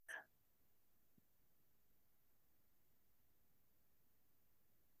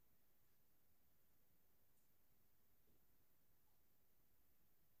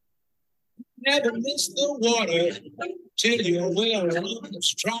Never miss the water till your well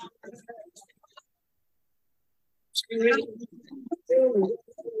runs dry.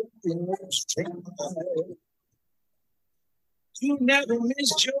 You never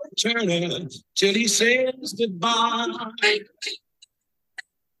miss your turn till he says goodbye.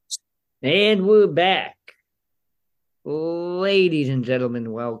 And we're back. Ladies and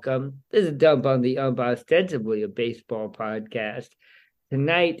gentlemen, welcome. This is Dump on the Ump, ostensibly a baseball podcast.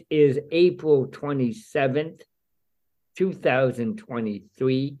 Tonight is April 27th,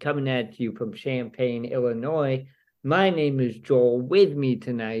 2023, coming at you from Champaign, Illinois. My name is Joel. With me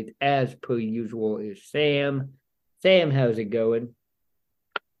tonight, as per usual, is Sam. Sam, how's it going?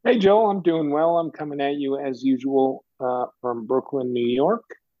 Hey, Joel, I'm doing well. I'm coming at you as usual from Brooklyn, New York.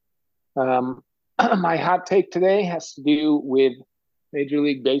 My hot take today has to do with Major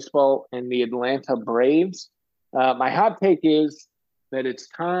League Baseball and the Atlanta Braves. My hot take is that it's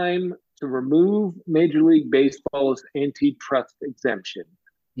time to remove Major League Baseball's antitrust exemption.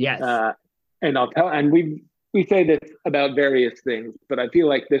 Yes. And we say this about various things, but I feel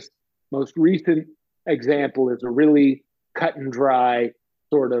like this most recent example is a really cut and dry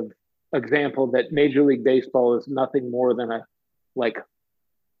sort of example that Major League Baseball is nothing more than a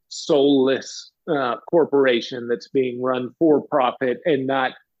soulless corporation that's being run for profit and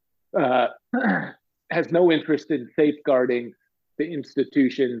not has no interest in safeguarding the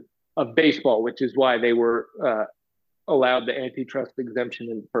institution of baseball, which is why they were allowed the antitrust exemption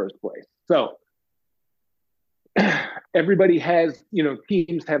in the first place. So everybody has,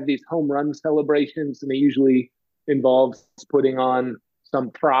 teams have these home run celebrations, and they usually involve putting on some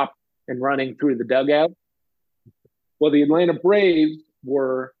prop and running through the dugout. Well, the Atlanta Braves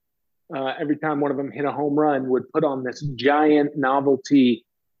were, every time one of them hit a home run, would put on this giant novelty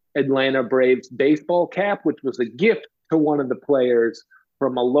Atlanta Braves baseball cap, which was a gift to one of the players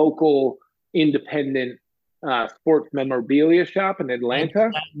from a local independent sports memorabilia shop in Atlanta.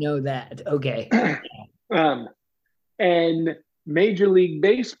 I know that. Okay. And Major League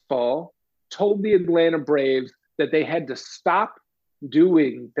Baseball told the Atlanta Braves that they had to stop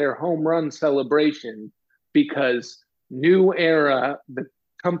doing their home run celebration because New Era, the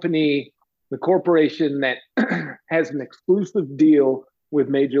corporation that has an exclusive deal with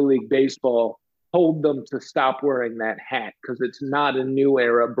Major League Baseball, told them to stop wearing that hat because it's not a New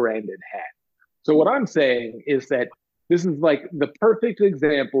Era branded hat. So what I'm saying is that this is like the perfect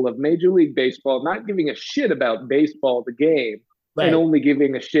example of Major League Baseball not giving a shit about baseball, the game, right, and only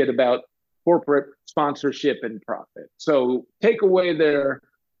giving a shit about corporate sponsorship and profit. So take away their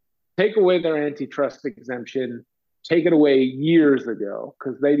antitrust exemption, take it away years ago,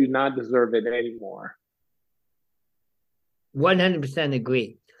 because they do not deserve it anymore. 100%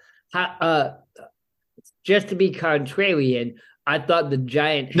 agree. Just to be contrarian, I thought the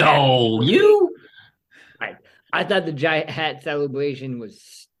giant I thought the giant hat celebration was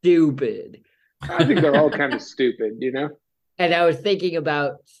stupid. I think they're all kind of stupid, And I was thinking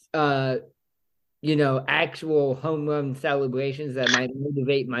about actual home run celebrations that might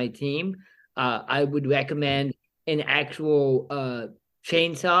motivate my team. I would recommend an actual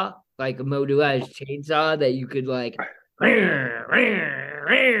chainsaw, like a motorized chainsaw that you could right.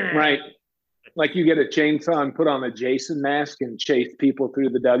 Like you get a chainsaw and put on a Jason mask and chase people through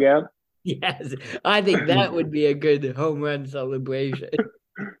the dugout. Yes, I think that would be a good home run celebration.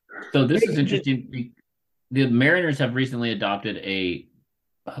 So this is interesting. The Mariners have recently adopted a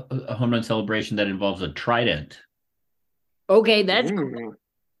home run celebration that involves a trident. Okay, that's cool.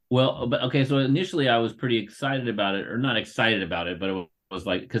 Well, but okay, so initially I was pretty excited about it, or not excited about it, but it was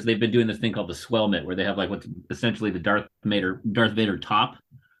like, because they've been doing this thing called the swell mitt, where they have like what's essentially the Darth Vader top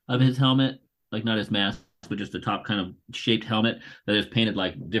of his helmet, like not his mask, but just the top kind of shaped helmet that is painted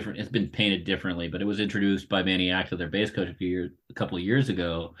like different. It's been painted differently, but it was introduced by Manny Acta, their base coach, a couple of years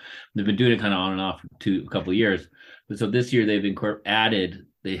ago. They've been doing it kind of on and off to a couple of years. But so this year they've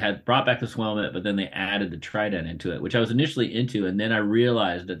they had brought back the swell mitt, but then they added the trident into it, which I was initially into. And then I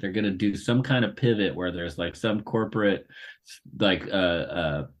realized that they're going to do some kind of pivot where there's like some corporate, like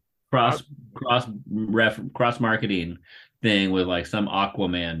cross marketing thing with like some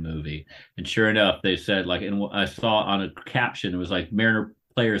Aquaman movie. And sure enough, they said like, and I saw on a caption, it was like Mariner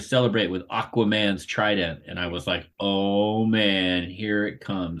players celebrate with Aquaman's trident. And I was like, oh man, here it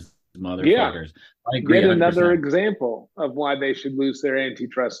comes, motherfuckers. Yeah. I agree. Yet another example of why they should lose their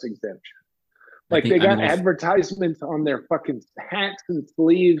antitrust exemption. Like they got advertisements on their fucking hats and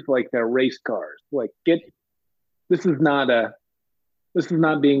sleeves like they're race cars. Like this is not a This is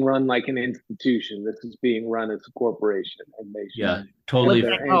not being run like an institution. This is being run as a corporation, and they should Yeah, have totally.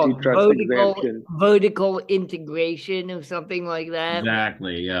 their Oh, antitrust exemption. vertical integration or something like that.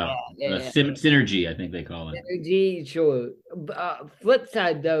 Exactly. Yeah. Yeah. Synergy, I think they call it. Energy, sure. Flip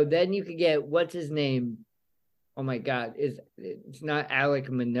side though, then you could get what's his name? Oh my God, it's not Alek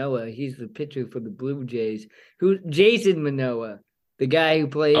Manoah? He's the pitcher for the Blue Jays. Jason Manoah, the guy who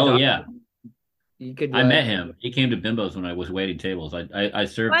plays. Oh yeah, you could. I met him. He came to Bimbo's when I was waiting tables. I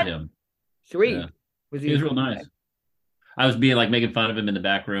served What? him. Sweet. Yeah. Was He was real nice. I was being like making fun of him in the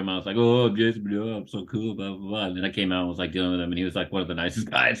back room. I was like, "Oh, I'm Jason Manoah. I'm so cool." Blah blah blah. And then I came out and was like dealing with him, and he was like one of the nicest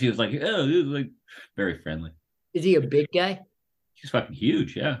guys. He was like, "Oh, he was like very friendly." Is he a big guy? He's fucking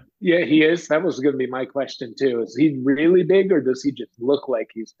huge. Yeah. Yeah, he is. That was going to be my question too. Is he really big, or does he just look like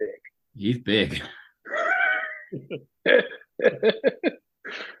he's He's big. big?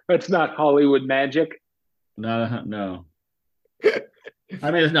 That's not Hollywood magic. No. I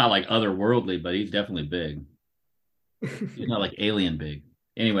mean, it's not like otherworldly, but he's definitely big. He's not like alien big.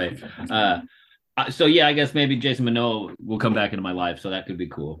 Anyway, so yeah, I guess maybe Jason Manoah will come back into my life, so that could be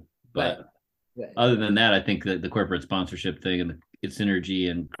cool. But Right. other than that, I think that the corporate sponsorship thing and its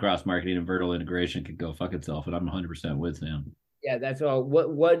synergy and cross marketing and vertical integration could go fuck itself, and I'm 100% with Sam. Yeah, that's all.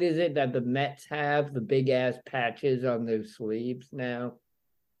 What is it that the Mets have? The big ass patches on their sleeves now.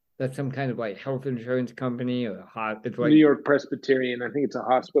 That's some kind of like health insurance company or it's like New York Presbyterian. I think it's a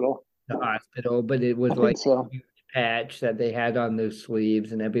hospital. the hospital, but it was I think like so. a huge patch that they had on their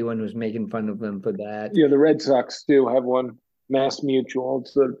sleeves, and everyone was making fun of them for that. Yeah, the Red Sox do have one. Mass Mutual.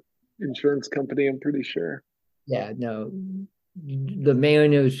 It's an insurance company, I'm pretty sure. Yeah, no, the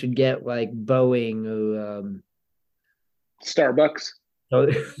Mariners should get like Boeing or Starbucks.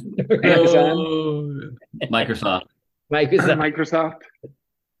 Amazon. Microsoft. Microsoft.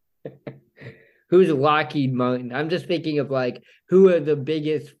 Who's Lockheed Martin? I'm just thinking of like who are the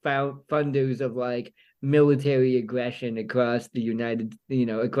biggest funders of like military aggression across the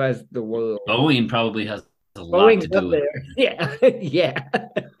across the world. Boeing probably has a lot to do with it. Yeah.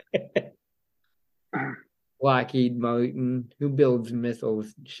 Lockheed Martin, who builds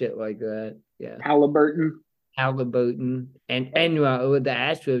missiles, shit like that. Yeah. Halliburton. And Enron. The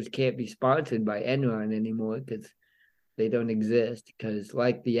Astros can't be sponsored by Enron anymore because they don't exist. Because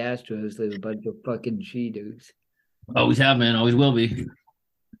like the Astros, they're a bunch of fucking cheaters. Always have been, always will be.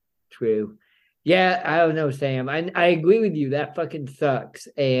 True. Yeah, I don't know, Sam. I agree with you. That fucking sucks.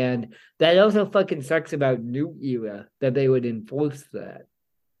 And that also fucking sucks about New Era that they would enforce that.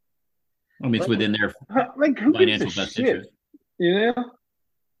 I mean, it's within their like who financial gives a best shit? interest. You know?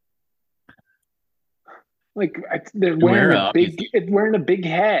 Like they're wearing a big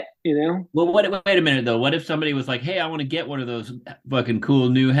hat, you know? Well, wait a minute though. What if somebody was like, "Hey, I want to get one of those fucking cool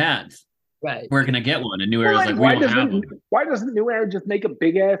new hats. Right. Where can I get one?" And New Era's like, "We don't have them." Why doesn't New Era just make a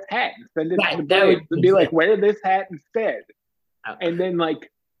big ass hat and send it to the That Braves would and be like, wear this hat instead? Oh. And then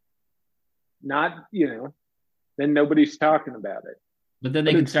then nobody's talking about it. But then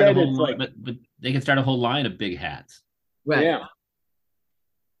they can start a whole line, but they can start a whole line of big hats. Right. Yeah.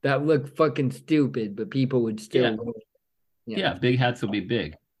 That look fucking stupid, but people would still. Yeah, big hats will be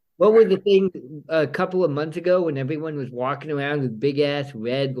big. What were the things a couple of months ago when everyone was walking around with big ass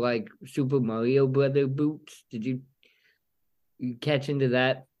red like Super Mario Brother boots? Did you catch into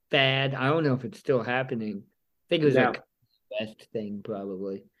that fad? I don't know if it's still happening. I think it was like a best thing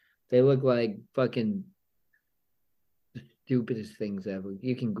probably. They look like fucking stupidest things ever.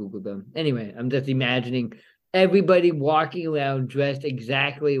 You can Google them. Anyway, I'm just imagining everybody walking around dressed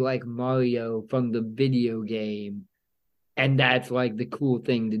exactly like Mario from the video game. And that's like the cool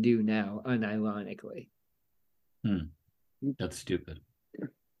thing to do now, unironically. That's stupid.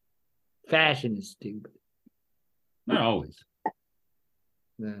 Fashion is stupid. Not always.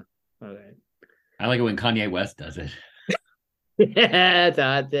 No. All right. I like it when Kanye West does it. That's a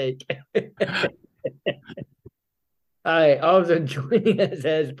hot take. All right. Also joining us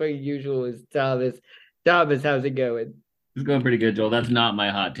as per usual is Thomas. Thomas, how's it going? It's going pretty good, Joel. That's not my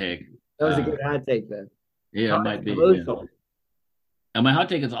hot take. That was a good hot take then. Yeah, it might be. Yeah. And my hot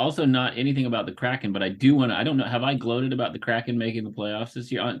take is also not anything about the Kraken, but I don't know. Have I gloated about the Kraken making the playoffs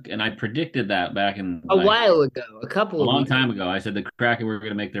this year? And I predicted that back in a while ago, a long time ago. I said the Kraken were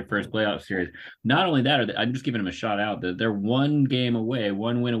going to make their first playoff series. Not only that, I'm just giving them a shout out that they're one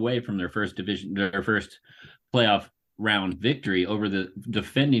win away from their first playoff round victory over the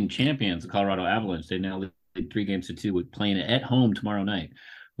defending champions, the Colorado Avalanche. They now lead 3-2 with playing at home tomorrow night,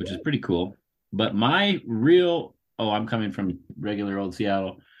 which is pretty cool. But my real I'm coming from regular old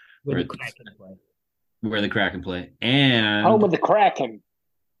Seattle, where the Kraken play, and home of the Kraken,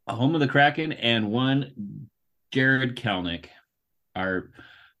 and one Jared Kelenic. Our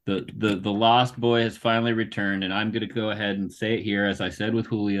the lost boy has finally returned, and I'm going to go ahead and say it here, as I said with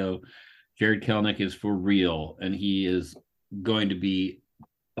Julio. Jared Kelenic is for real, and he is going to be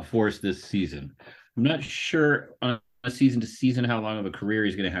a force this season. I'm not sure on a season to season how long of a career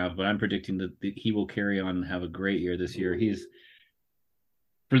he's going to have, but I'm predicting that he will carry on and have a great year this year. He's,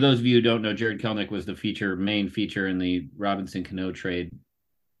 for those of you who don't know, Jared Kelenic was the main feature in the Robinson Cano trade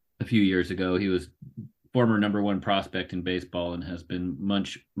a few years ago. He was former number one prospect in baseball and has been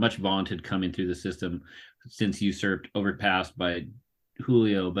much vaunted coming through the system since usurped, overpassed by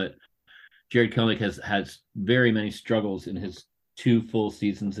Julio. But Jared Kelenic has very many struggles in his 2 full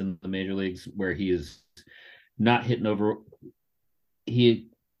seasons in the major leagues where he is not hitting over. He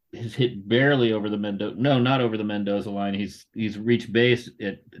has hit barely over the Mendoza. No, not over the Mendoza line. He's reached base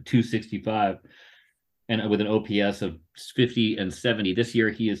at 265 and with an OPS of 50 and 70. This year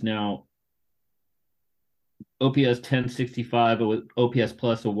he is now OPS 1065 with OPS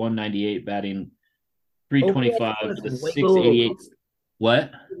plus a 198, batting 325 with a 688.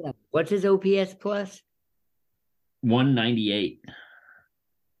 What? What's his OPS plus? 198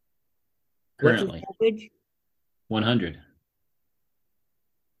 currently. 100.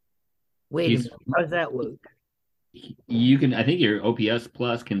 Wait a minute, how does that work? You can, I think your OPS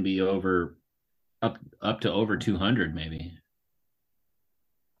plus can be over up to over 200 maybe.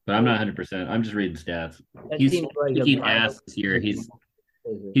 But I'm not 100%. I'm just reading stats. He's kicking ass this year. He's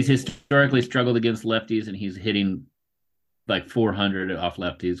historically struggled against lefties, and he's hitting like 400 off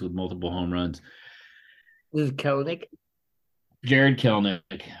lefties with multiple home runs. This is Kelenic? Jared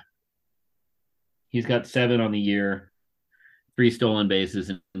Kelenic. He's got 7 on the year, 3 stolen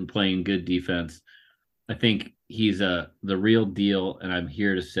bases, and playing good defense. I think he's the real deal, and I'm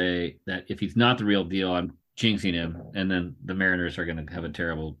here to say that if he's not the real deal, I'm jinxing him, and then the Mariners are going to have a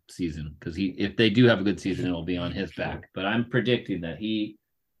terrible season because if they do have a good season, it'll be on his back. But I'm predicting that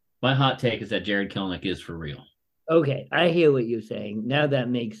my hot take is that Jared Kelenic is for real. Okay, I hear what you're saying. Now that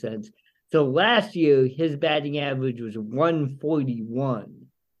makes sense. So last year, his batting average was 141.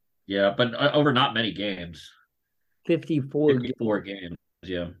 Yeah, but over not many games. 54 games,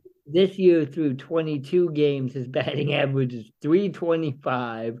 yeah. This year, through 22 games, his batting average is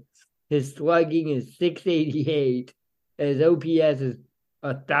 325. His slugging is 688. His OPS is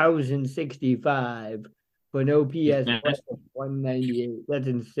 1,065 for an OPS of 198. That's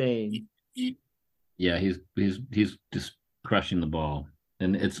insane. Yeah, he's just crushing the ball.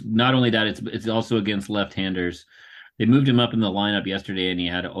 And it's not only that, it's also against left-handers. They moved him up in the lineup yesterday, and he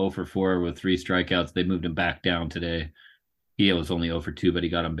had 0 for 4 with 3 strikeouts. They moved him back down today. He was only 0 for 2, but he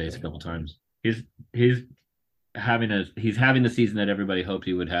got on base a couple times. He's having the season that everybody hoped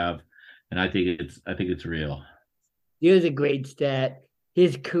he would have, and I think it's real. Here's a great stat.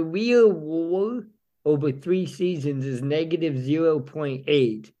 His career WAR over 3 seasons is negative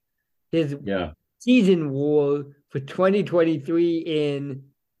 0.8. His season WAR for 2023 in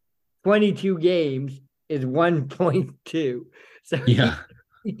 22 games is 1.2. So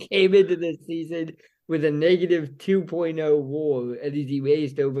he came into the season with a negative 2.0 WAR, and he's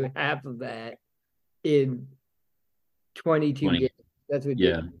erased over half of that in 22 games. That's what.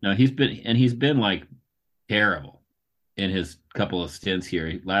 Yeah, no, he's been like terrible in his couple of stints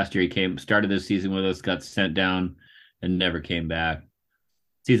here. Last year he started this season with us, got sent down, and never came back.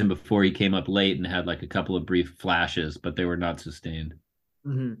 Season before he came up late and had like a couple of brief flashes, but they were not sustained.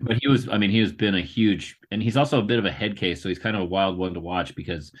 Mm-hmm. But he has been a huge, and he's also a bit of a head case, so he's kind of a wild one to watch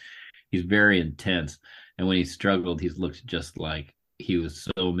because he's very intense. And when he struggled, he's looked just like he was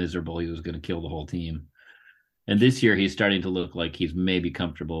so miserable he was going to kill the whole team. And this year he's starting to look like he's maybe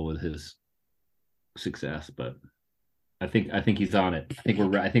comfortable with his success, but I think he's on it.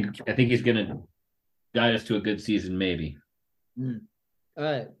 I think he's going to guide us to a good season, maybe. Mm. All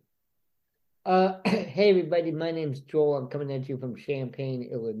right. Hey everybody, my name's Joel. I'm coming at you from Champaign,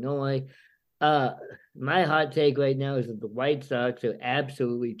 Illinois. My hot take right now is that the White Sox are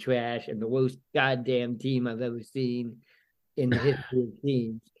absolutely trash and the worst goddamn team I've ever seen in the history of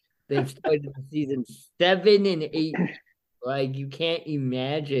teams. They've started the season 7-8. Like, you can't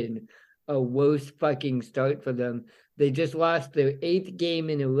imagine a worse fucking start for them. They just lost their 8th game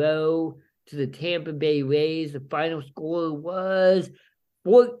in a row to the Tampa Bay Rays. The final score was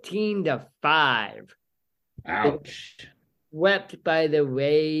 14-5. Ouch. Swept by the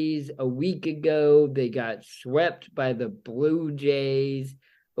Rays a week ago. They got swept by the Blue Jays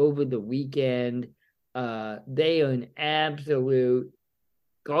over the weekend. They are an absolute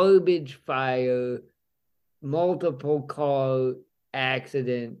garbage fire, multiple car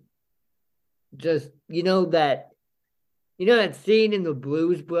accident. Just, you know that scene in the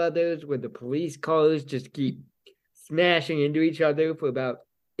Blues Brothers where the police cars just keep smashing into each other for about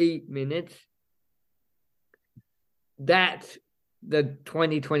 8 minutes. That's the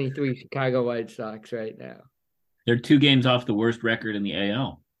 2023 Chicago White Sox right now. They're 2 games off the worst record in the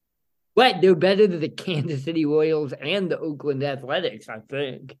AL. But they're better than the Kansas City Royals and the Oakland Athletics, I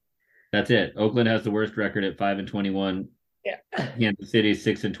think. That's it. Oakland has the worst record at 5-21. Yeah. Kansas City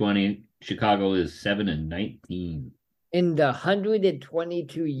 6-20. Chicago is 7-19. In the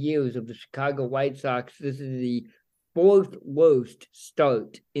 122 years of the Chicago White Sox, this is the 4th worst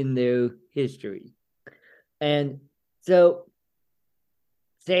start in their history. And so,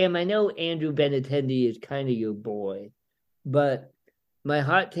 Sam, I know Andrew Benintendi is kind of your boy, but my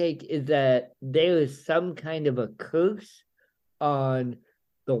hot take is that there is some kind of a curse on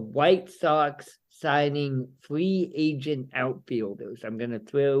the White Sox signing free agent outfielders. I'm going to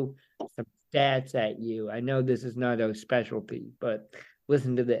throw some stats at you. I know this is not our specialty, but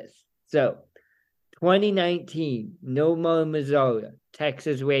listen to this. So, 2019, Nomar Mazara,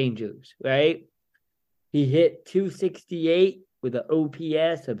 Texas Rangers, right? He hit 268 with an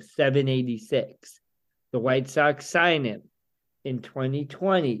OPS of 786. The White Sox signed him. In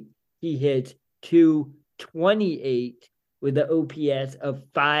 2020, he hit 228 with an OPS of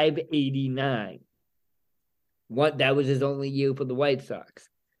 589. That was his only year for the White Sox.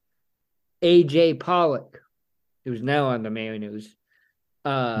 AJ Pollock, who's now on the Mariners.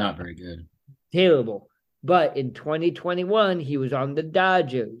 Not very good. Terrible. But in 2021, he was on the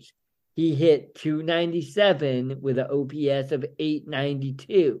Dodgers. He hit 297 with an OPS of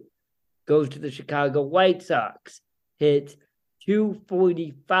 892. Goes to the Chicago White Sox. Hit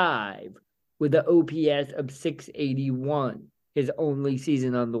 245 with an OPS of 681. His only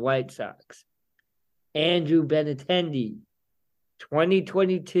season on the White Sox. Andrew Benintendi,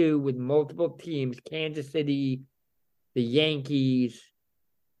 2022 with multiple teams, Kansas City, the Yankees,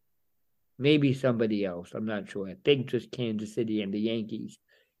 maybe somebody else. I'm not sure. I think just Kansas City and the Yankees.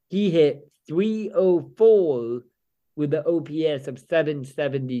 He hit 304 with an OPS of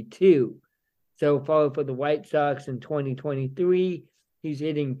 772. So far for the White Sox in 2023, he's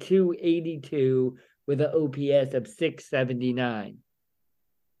hitting 282 with an OPS of 679.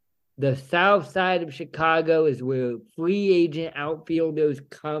 The south side of Chicago is where free agent outfielders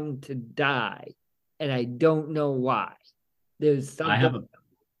come to die. And I don't know why. There's something.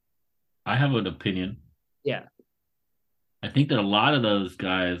 I have an opinion. Yeah. I think that a lot of those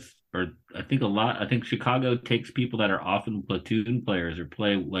guys I think Chicago takes people that are often platoon players or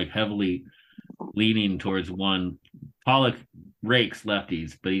play like heavily leaning towards one. Pollock rakes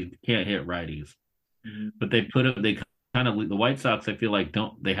lefties, but he can't hit righties. Mm-hmm. But they kind of, the White Sox, I feel like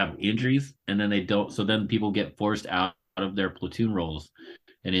they have injuries and then they don't. So then people get forced out of their platoon roles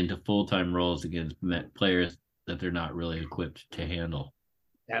and into full-time roles against players that they're not really equipped to handle.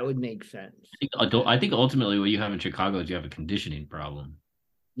 That would make sense. I think ultimately what you have in Chicago is you have a conditioning problem.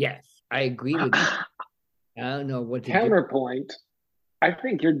 Yes, I agree with you. I don't know what to Counterpoint, I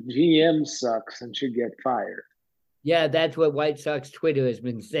think your GM sucks and should get fired. Yeah, that's what White Sox Twitter has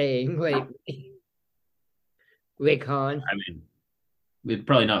been saying lately. Rick Hahn. I mean, it's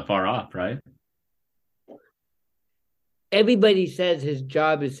probably not far off, right? Everybody says his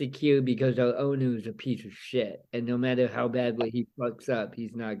job is secure because our owner is a piece of shit. And no matter how badly he fucks up,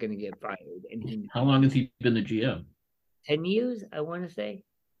 he's not going to get fired. And how long has he been the GM? 10 years, I want to say.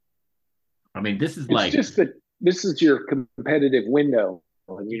 I mean, this is this is your competitive window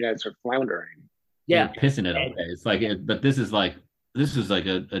and you guys are floundering. Yeah. You're pissing it away. It's like, but this is like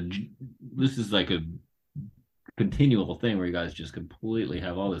a continual thing where you guys just completely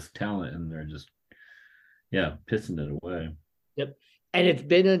have all this talent and they're just, pissing it away. Yep. And it's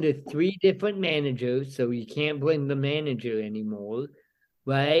been under 3 different managers, so you can't blame the manager anymore,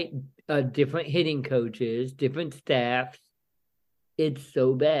 right? Different hitting coaches, different staffs. It's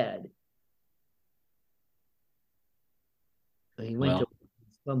so bad. He went to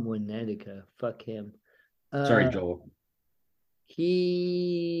someone Netica. Fuck him. Sorry, Joel.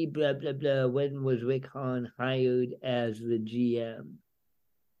 He blah blah blah. When was Rick Hahn hired as the GM?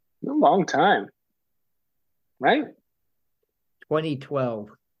 A long time, right? 2012.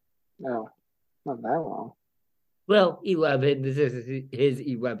 No, not that long. Well, 11. This is his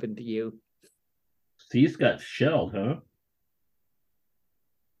 11th year. Cease got shelled, huh?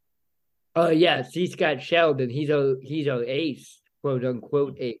 Oh yeah, Cease got shelled, and he's our ace, quote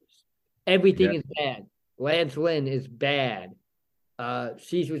unquote ace. Everything is bad. Lance Lynn is bad.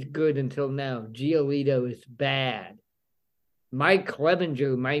 Cease was good until now. Giolito is bad. Mike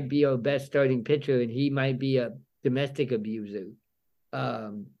Clevenger might be our best starting pitcher, and he might be a domestic abuser.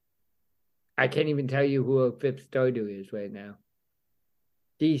 I can't even tell you who our 5th starter is right now.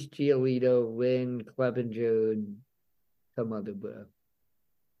 Cease, Giolito, Lynn, Clevenger, some other bro.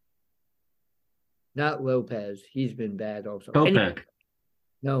 Not Lopez. He's been bad also. Kopech.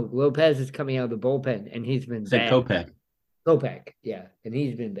 No, Lopez is coming out of the bullpen, and he's been Said bad. Kopech. Yeah, and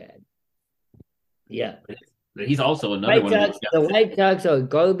he's been bad. Yeah. He's also another one of these The guys. White Sox are a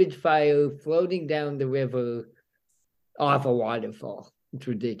garbage fire floating down the river off a waterfall. It's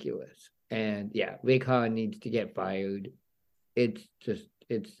ridiculous. And yeah, Rick Hahn needs to get fired. It's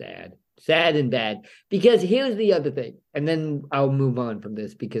sad. Sad and bad. Because here's the other thing, and then I'll move on from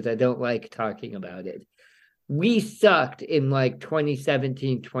this because I don't like talking about it. We sucked in like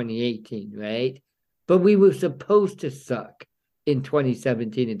 2017, 2018, right? But we were supposed to suck in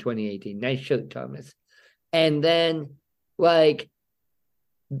 2017 and 2018. Nice shirt, Thomas. And then, like,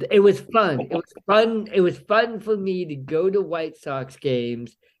 it was fun. It was fun. It was fun for me to go to White Sox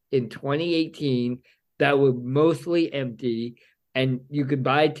games in 2018 that were mostly empty, and you could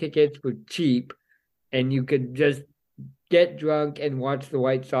buy tickets for cheap, and you could just get drunk and watch the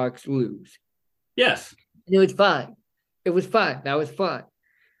White Sox lose. Yes. And it was fun. It was fun. That was fun.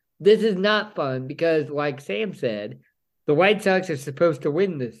 This is not fun because, like Sam said, the White Sox are supposed to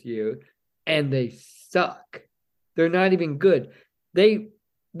win this year, and they suck. They're not even good. They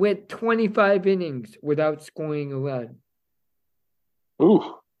went 25 innings without scoring a run.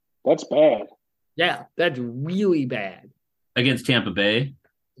 Ooh, that's bad. Yeah, that's really bad. Against Tampa Bay.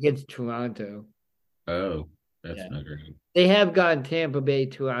 Against Toronto. Oh, that's not great. They have gone Tampa Bay,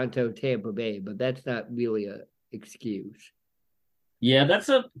 Toronto, Tampa Bay, but that's not really an excuse. Yeah, that's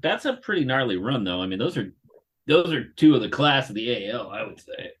a pretty gnarly run though. I mean, those are two of the class of the AL, I would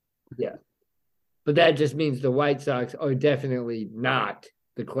say. Yeah. But that just means the White Sox are definitely not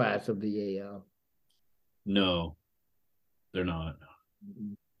the class of the AL. No, they're not.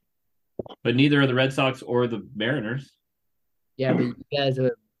 But neither are the Red Sox or the Mariners. Yeah, but you guys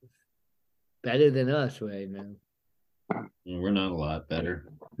are better than us right now. We're not a lot better.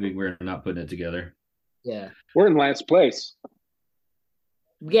 We're not putting it together. Yeah. We're in last place.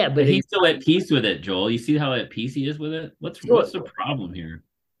 Yeah, but he's still at peace with it, Joel. You see how at peace he is with it? What's the problem here?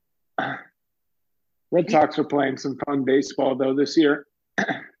 Red Sox are playing some fun baseball though this year.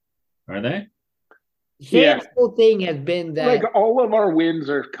 Are they? Sam's whole thing has been that like all of our wins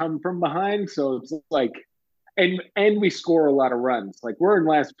are come from behind, so it's like, and we score a lot of runs. Like we're in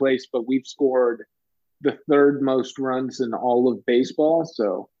last place, but we've scored the third most runs in all of baseball.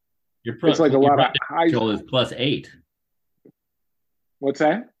 So it's like a lot of high. Is +8. What's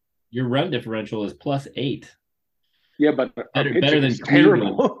that? Your run differential is +8. Yeah, but better than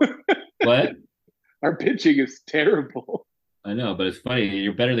terrible. What? Our pitching is terrible. I know, but it's funny.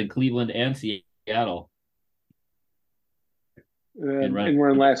 You're better than Cleveland and Seattle. And we're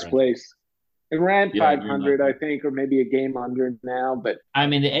in last place. And we're at 500, I think, or maybe a game under now. But I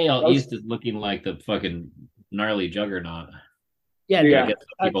mean, the AL East is looking like the fucking gnarly juggernaut. Yeah, I guess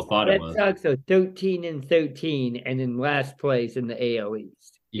people thought it was. Red Sox are 13-13 and in last place in the AL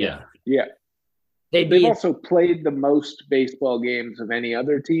East. Yeah. Yeah. They've also played the most baseball games of any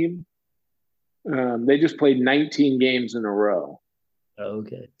other team. They just played 19 games in a row.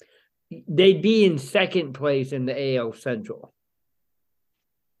 Okay. They'd be in second place in the AL Central.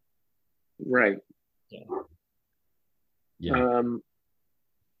 Right. Yeah.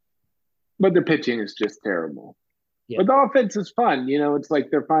 But their pitching is just terrible. Yeah. But the offense is fun. You know, it's like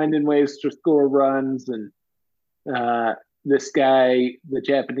they're finding ways to score runs. And this guy, the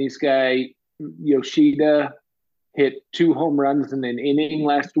Japanese guy, Yoshida, hit 2 home runs in an inning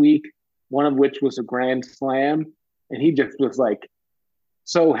last week, one of which was a grand slam. And he just was like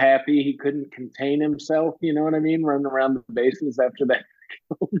so happy he couldn't contain himself. You know what I mean? Running around the bases after that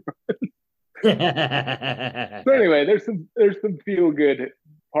home run. So anyway, there's some feel good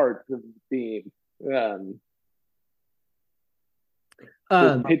parts of the team.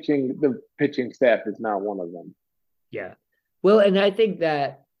 The pitching staff is not one of them. Yeah. Well, and I think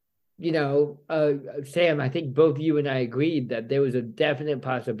that, Sam, I think both you and I agreed that there was a definite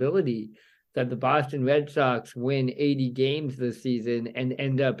possibility that the Boston Red Sox win 80 games this season and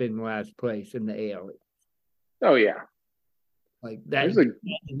end up in last place in the AL. Oh, yeah. Like that. There's a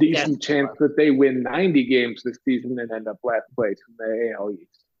decent chance that they win 90 games this season and end up last place in the AL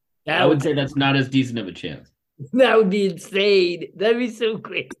East. I would say that's not as decent of a chance. That would be insane. That'd be so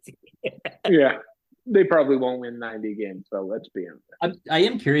crazy. Yeah. They probably won't win 90 games, so let's be honest. I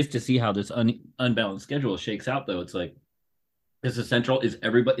am curious to see how this unbalanced schedule shakes out, though. It's like, is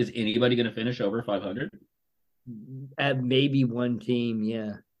anybody going to finish over 500? Maybe one team,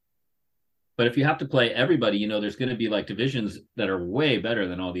 yeah. But if you have to play everybody, there's going to be like divisions that are way better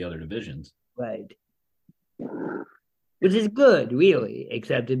than all the other divisions. Right. Which is good, really,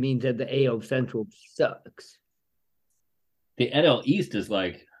 except it means that the AL Central sucks. The NL East is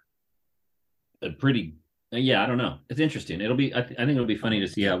like a pretty. Yeah, I don't know. It's interesting. It'll be. I think it'll be funny to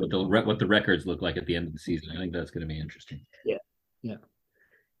see how what the records look like at the end of the season. I think that's going to be interesting. Yeah, yeah,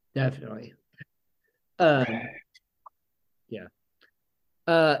 definitely. Yeah.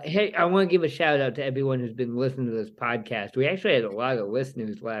 Hey, I want to give a shout out to everyone who's been listening to this podcast. We actually had a lot of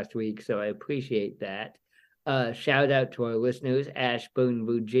listeners last week, so I appreciate that. Shout out to our listeners: Ashburn,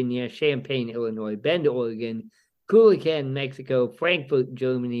 Virginia; Champaign, Illinois; Bend, Oregon; Culiacan, Mexico; Frankfurt,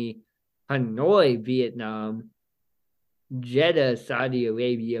 Germany; Hanoi, Vietnam; Jeddah, Saudi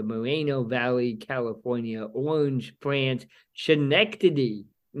Arabia; Moreno Valley, California; Orange, France; Schenectady,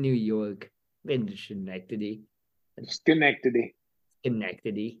 New York. Been to Schenectady. Schenectady.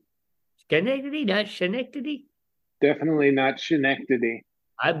 Schenectady, not Schenectady. Definitely not Schenectady.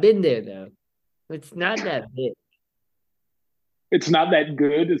 I've been there though. It's not that big. It's not that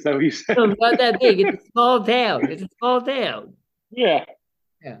good, is that what you said? No, it's not that big. It's a small town. It's a small town. Yeah.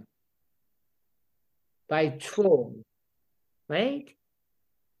 Yeah. By Troll, right?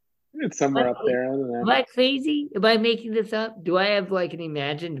 It's somewhere up there. I don't know. Am I crazy? Am I making this up? Do I have like an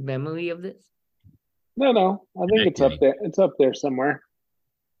imagined memory of this? No. I think it's up there. It's up there somewhere.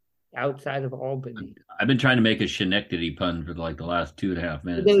 Outside of Albany. I've been trying to make a Schenectady pun for like the last 2.5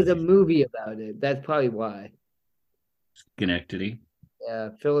 minutes. There was a movie about it. That's probably why. Schenectady. Yeah,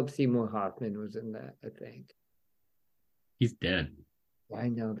 Philip Seymour Hoffman was in that, I think. He's dead. I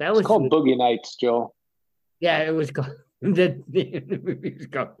know. That was It's called Boogie Nights, Joel. Yeah, it was called the movie was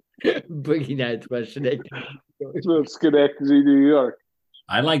called Boogie Nights by Schenectady. It's Schenectady, New York.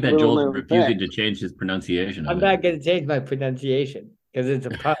 I like that Little Joel's known refusing fact. to change his pronunciation. I'm not going to change my pronunciation because it's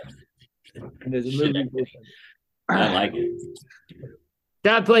a pun. And there's a movie. I like it.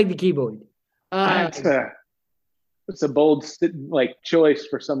 Stop playing the keyboard. It's a bold choice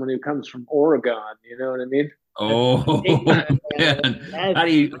for someone who comes from Oregon. You know what I mean? Oh man, how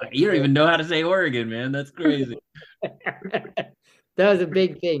do you don't even know how to say Oregon, man? That's crazy. That was a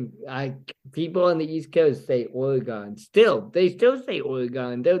big thing. People on the East Coast say Oregon. They still say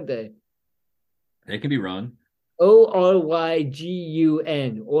Oregon, don't they? They can be wrong.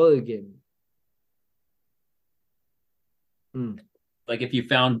 Orygun, Oregon. Like if you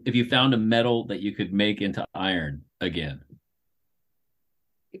found a metal that you could make into iron again.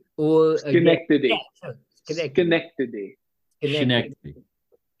 Or Schenectady. Schenectady.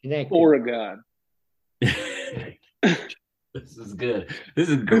 Oregon. This is good. This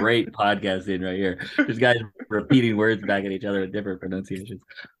is great podcasting right here. There's guys repeating words back at each other with different pronunciations.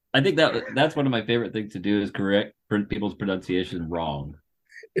 I think that's one of my favorite things to do is correct people's pronunciation wrong.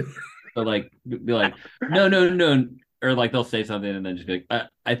 So be like, no, or like they'll say something and then just be like,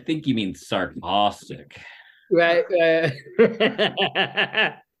 I think you mean sarcastic. Right.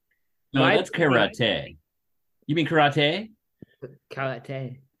 No, that's karate. You mean karate?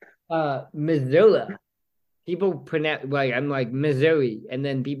 Karate. Missoula. People pronounce I'm like Missouri, and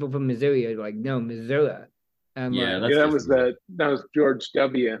then people from Missouri are like, no, Missouri. That was George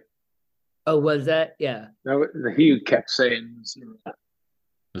W. Oh, was that? Yeah. He kept saying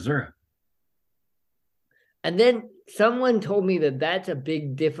Missouri. And then someone told me that that's a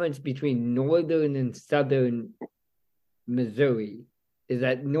big difference between northern and southern Missouri. Is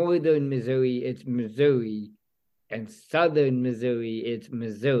that northern Missouri, it's Missouri, and southern Missouri, it's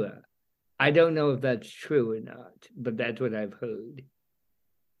Missouri. I don't know if that's true or not, but that's what I've heard.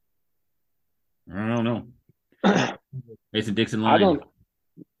 I don't know. Mason Dixon line.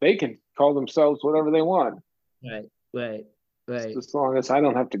 They can call themselves whatever they want. Right. As long as I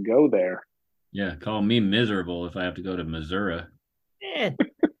don't have to go there. Yeah, call me miserable if I have to go to Missouri.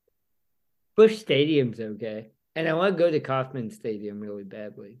 Busch Stadium's okay. And I want to go to Kauffman Stadium really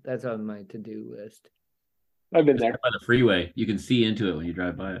badly. That's on my to-do list. I've been there. By the freeway. You can see into it when you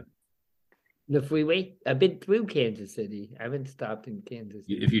drive by it. The freeway? I've been through Kansas City. I haven't stopped in Kansas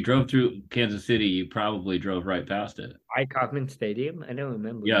City. If you drove through Kansas City, you probably drove right past it. Kauffman Stadium? I don't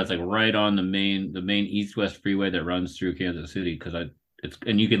remember. Yeah, it's like right on the main east-west freeway that runs through Kansas City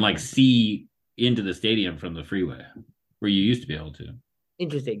and you can see into the stadium from the freeway where you used to be able to.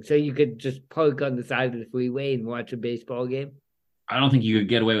 Interesting. So you could just park on the side of the freeway and watch a baseball game? I don't think you could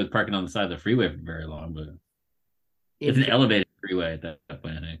get away with parking on the side of the freeway for very long, but it's an elevated freeway at that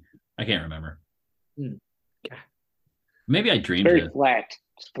point, I think. I can't remember. Maybe I dreamed very it.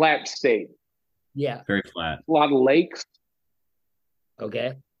 Flat state. Yeah. Very flat. A lot of lakes.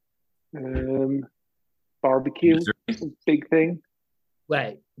 Okay. Barbecue. It's a big thing.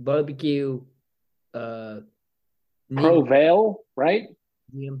 Right. Barbecue. Provel, right?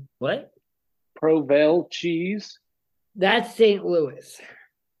 What? Provel cheese. That's St. Louis.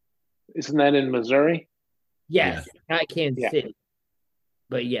 Isn't that in Missouri? Yes, not Kansas Yeah. City,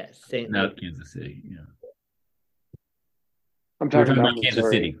 but yes, St. Not Louis. Kansas City. Yeah. I'm We're talking talking about about Kansas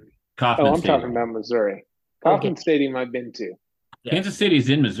Missouri. City. Oh, Kauffman I'm Stadium. talking about Missouri. Okay. Kauffman Stadium I've been to. Yeah. Kansas City's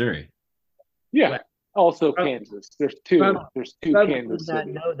in Missouri. Yeah. Right. Also Trump- Kansas. There's two. Trump- There's two Trump Kansas did not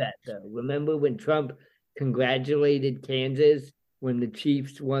cities. know that though. Remember when Trump congratulated Kansas when the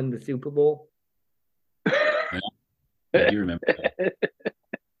Chiefs won the Super Bowl? I do remember that.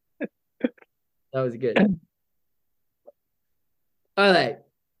 That was good. All right.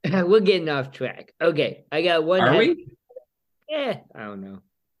 We're getting off track. Okay. I got one. Are we? I don't know.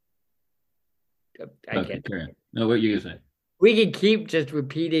 I Okay, can't. carry on. No, what you gonna say? We can keep just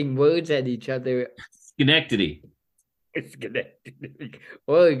repeating words at each other. Schenectady. It's gonna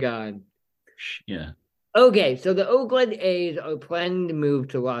Oregon. Yeah. Okay, so the Oakland A's are planning to move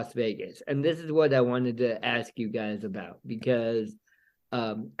to Las Vegas, and this is what I wanted to ask you guys about because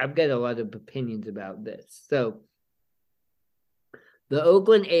I've got a lot of opinions about this. So the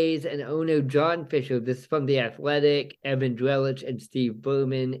Oakland A's and owner John Fisher, this is from The Athletic, Evan Drellich, and Steve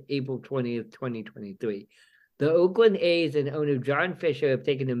Berman, April 20th, 2023. The Oakland A's and owner John Fisher have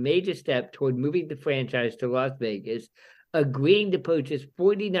taken a major step toward moving the franchise to Las Vegas, agreeing to purchase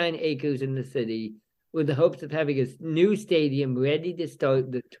 49 acres in the city with the hopes of having a new stadium ready to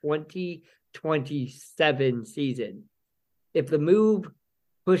start the 2027 season. If the move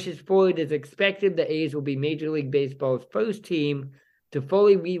pushes forward as expected, the A's will be Major League Baseball's first team to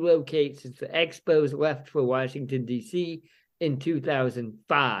fully relocate since the Expos left for Washington, D.C. in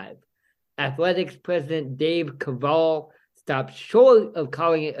 2005. Athletics president Dave Cavall stopped short of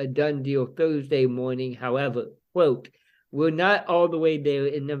calling it a done deal Thursday morning. However, quote, "We're not all the way there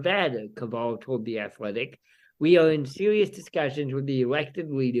in Nevada," Cavall told The Athletic. "We are in serious discussions with the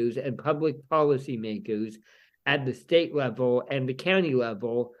elected leaders and public policy makers at the state level and the county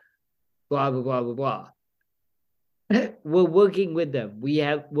level, blah, blah, blah, blah, blah. We're working with them.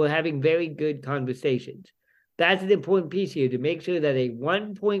 We're having very good conversations." That's an important piece here to make sure that a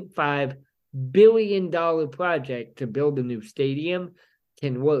 $1.5 billion project to build a new stadium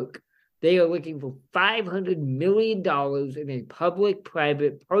can work. They are looking for $500 million in a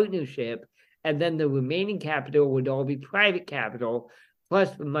public-private partnership, and then the remaining capital would all be private capital,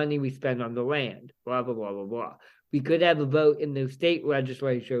 plus the money we spend on the land, blah, blah, blah, blah, blah. We could have a vote in the state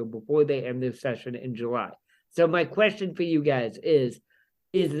legislature before they end their session in July. So my question for you guys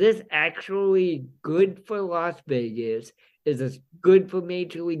is this actually good for Las Vegas? Is this good for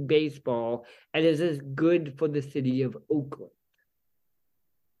Major League Baseball? And is this good for the city of Oakland?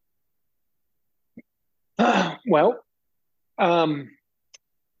 Well, I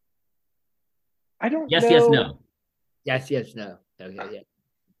don't Yes, know. yes, no. Yes, no. Okay, yeah.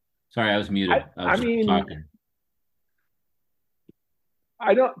 Sorry, I was muted. I was just talking.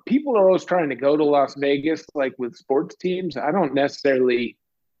 People are always trying to go to Las Vegas, like with sports teams. I don't necessarily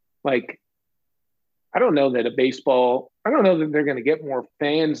I don't know that I don't know that they're going to get more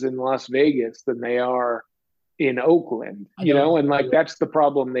fans in Las Vegas than they are in Oakland, and that's the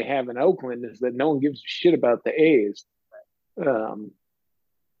problem they have in Oakland is that no one gives a shit about the A's. Because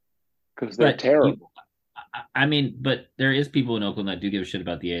they're terrible. But there is people in Oakland that do give a shit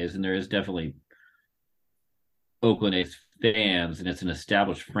about the A's, and there is definitely Oakland A's fans, and it's an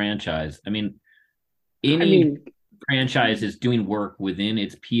established franchise. Franchise is doing work within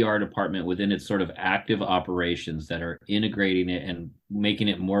its PR department, within its sort of active operations that are integrating it and making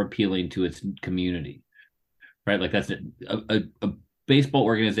it more appealing to its community, right? Like that's a baseball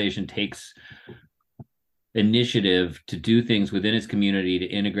organization takes initiative to do things within its community to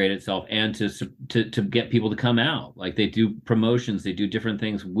integrate itself and to get people to come out. Like they do promotions, they do different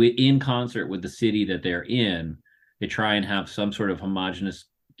things in concert with the city that they're in. They try and have some sort of homogenous,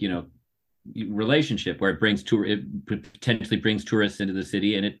 relationship where it potentially brings tourists into the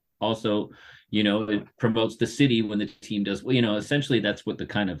city, and it also, it promotes the city when the team does. Essentially that's what the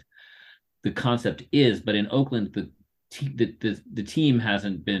concept is. But in Oakland, the team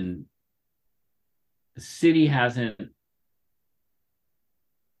hasn't been. The city hasn't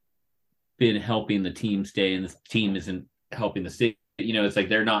been helping the team stay, and the team isn't helping the city. It's like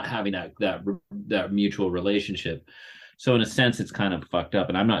they're not having that mutual relationship. So in a sense, it's kind of fucked up,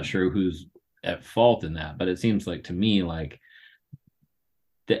 and I'm not sure who's at fault in that. But it seems like to me like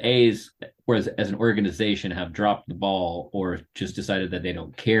the A's, whereas as an organization, have dropped the ball or just decided that they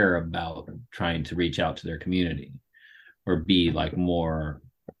don't care about trying to reach out to their community or be like more.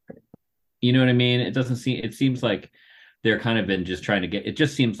 You know what I mean? It seems like they're kind of been just trying to get. It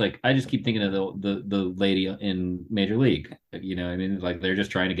just seems like I just keep thinking of the lady in Major League. You know, I mean, like they're just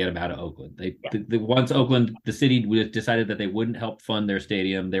trying to get them out of Oakland. Once Oakland, the city decided that they wouldn't help fund their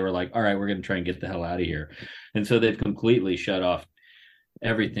stadium, they were like, all right, we're going to try and get the hell out of here, and so they've completely shut off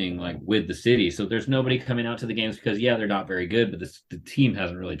everything like with the city. So there's nobody coming out to the games because they're not very good, but the team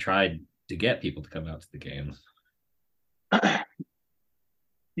hasn't really tried to get people to come out to the games.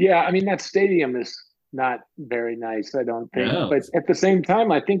 Yeah, I mean that stadium is not very nice, I don't think. No. But at the same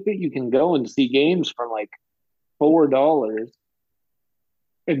time, I think that you can go and see games for like $4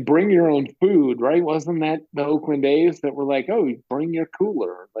 and bring your own food, right? Wasn't that the Oakland A's that were like, oh, bring your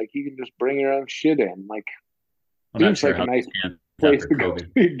cooler, like you can just bring your own shit in, like I'm not seems sure like how a nice they place after to go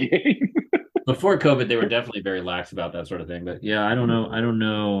COVID. to a game. Before COVID, they were definitely very lax about that sort of thing. But yeah, I don't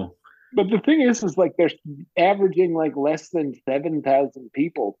know. But the thing is like they're averaging like less than 7,000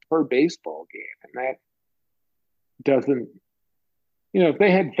 people per baseball game, and that doesn't, if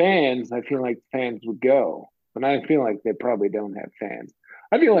they had fans, I feel like fans would go, but I feel like they probably don't have fans.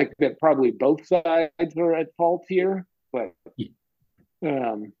 I feel like that probably both sides are at fault here, but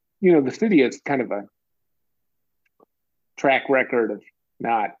the city has kind of a track record of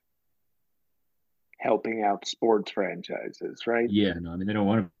not helping out sports franchises, right? Yeah, no, I mean they don't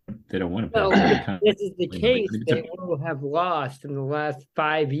want to. They don't want to. Well, this is the case. They will have lost in the last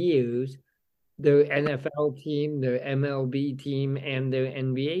 5 years their NFL team, their MLB team, and their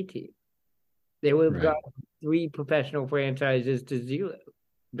NBA team. They would have got 3 professional franchises to 0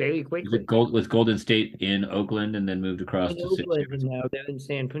 very quickly. Was Golden State in Oakland and then moved across to Oakland, and now they're in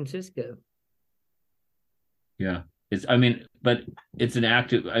San Francisco. Yeah. But it's an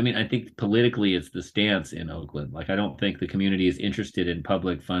active. I mean, I think politically it's the stance in Oakland. Like, I don't think the community is interested in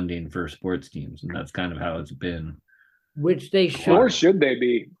public funding for sports teams, and that's kind of how it's been. Which they should. Or should they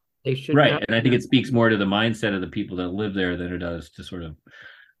be? They should. Right, and I think it speaks more to the mindset of the people that live there than it does to sort of,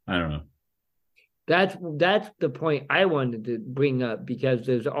 I don't know. That's the point I wanted to bring up, because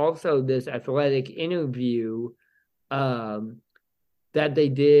there's also this athletic interview that they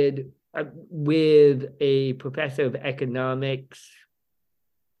did with a professor of economics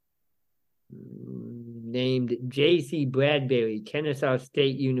named J.C. Bradbury, Kennesaw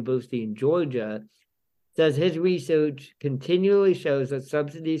State University in Georgia. Says his research continually shows that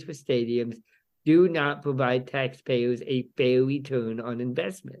subsidies for stadiums do not provide taxpayers a fair return on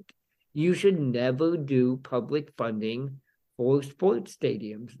investment. You should never do public funding for sports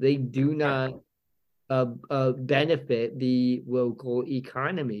stadiums. They do not benefit the local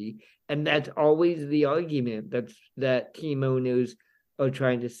economy, and that's always the argument that team owners are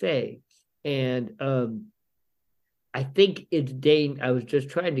trying to say. And I think it's Dane. I was just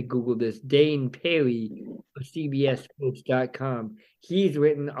trying to Google this. Dane Perry of CBSSports.com. He's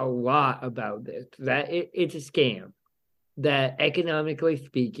written a lot about this. That it's a scam. That economically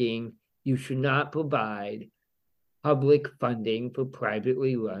speaking, you should not provide public funding for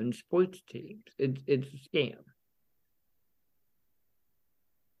privately run sports teams. It's a scam.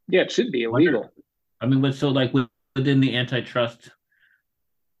 Yeah, it should be illegal. I mean, so like within the antitrust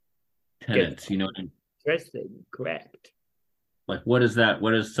tenets, you know what I mean? Interesting, correct. Like, what is that?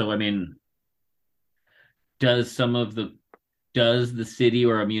 So I mean, does the city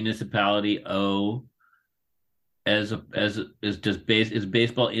or a municipality owe is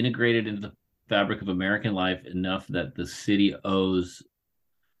baseball integrated into the fabric of American life enough that the city owes?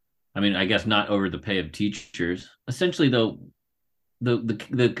 I mean, I guess not over the pay of teachers. Essentially, though,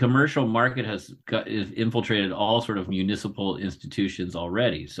 the commercial market is infiltrated all sort of municipal institutions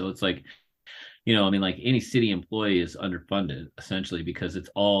already. So it's like, I mean, like any city employee is underfunded essentially because it's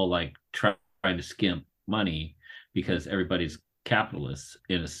all like trying to skimp money because everybody's capitalists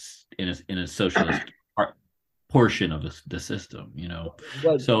in a socialist portion of the system,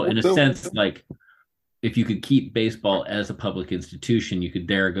 So in a sense, like if you could keep baseball as a public institution, you could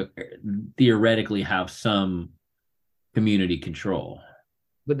theoretically have some community control.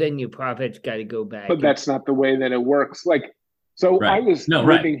 But then your profits got to go back. But that's not the way that it works. I was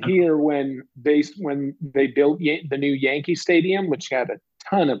living here when they built the new Yankee Stadium, which had a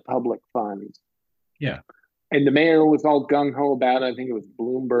ton of public funds. Yeah. And the mayor was all gung-ho about it. I think it was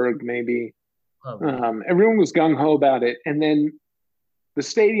Bloomberg, maybe. Everyone was gung-ho about it. And then the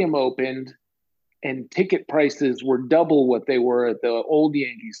stadium opened and ticket prices were double what they were at the old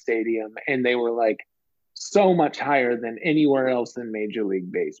Yankee Stadium. And they were like so much higher than anywhere else in Major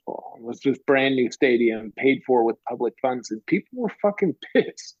League Baseball. It was this brand new stadium paid for with public funds. And people were fucking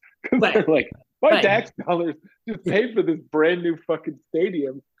pissed because they're like, my tax dollars just paid for this brand new fucking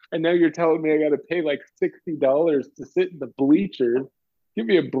stadium. And now you're telling me I got to pay like $60 to sit in the bleachers. Give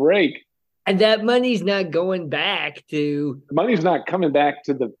me a break. And that money's not going back to Money's not coming back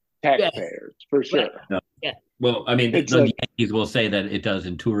to the yeah, taxpayers for sure. right. No. Yeah, Well, I mean, It's the like Yankees will say that it does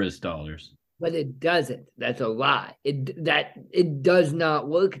in tourist dollars. but it doesn't. That's a lie. It does not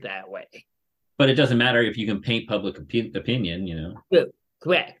work that way. But it doesn't matter if you can paint public opinion, you know. True.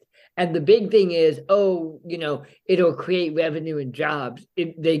 Correct. And the big thing is, it'll create revenue and jobs.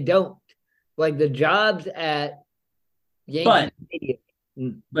 They don't. Like the jobs at Yankee But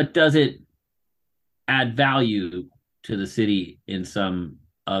Stadium. but does it add value to the city in some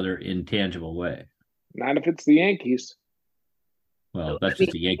other intangible way? not if it's the Yankees. Well, I that's mean,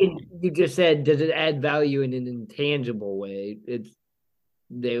 just a Yankee. you just said, does it add value in an intangible way? It's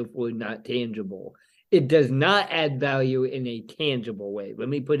therefore not tangible. It does not add value in a tangible way. Let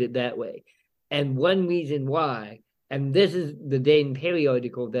me put it that way. And one reason why, and this is the Dane Perry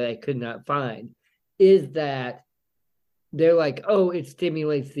article that I could not find, is that they're like, oh, it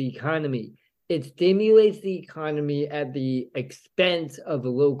stimulates the economy. It stimulates the economy at the expense of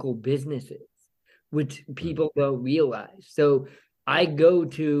local businesses, which people don't realize. So I go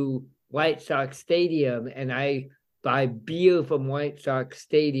to White Sox Stadium and I buy beer from White Sox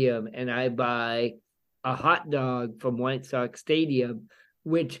Stadium and I buy a hot dog from White Sox Stadium,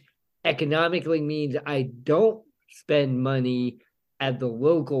 which economically means I don't spend money at the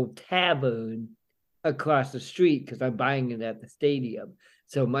local tavern across the street because I'm buying it at the stadium.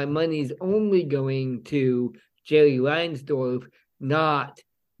 So my money's only going to Jerry Reinsdorf, not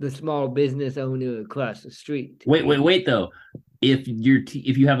the small business owner across the street. Wait though. If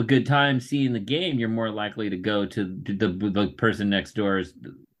you have a good time seeing the game, you're more likely to go to the person next door's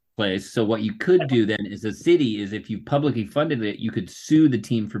place. So what you could do then as a city is if you publicly funded it, you could sue the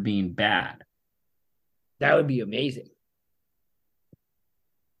team for being bad. That would be amazing.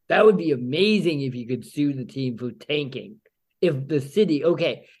 That would be amazing if you could sue the team for tanking. If the city,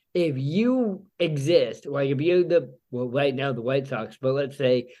 okay, if you exist, like if you're right now the White Sox, but let's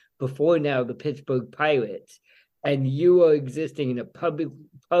say before now the Pittsburgh Pirates, and you are existing in a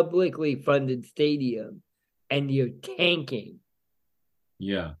publicly funded stadium and you're tanking,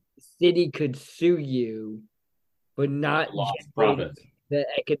 yeah, the city could sue you for not profit. The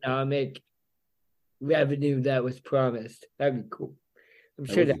economic revenue that was promised. That'd be cool. I'm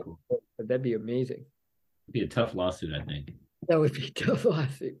sure that'd be amazing. It'd be a tough lawsuit, I think. That would be a tough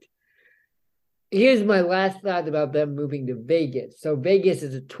lawsuit. Here's my last thought about them moving to Vegas. So Vegas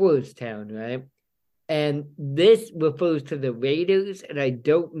is a tourist town, right? And this refers to the Raiders, and I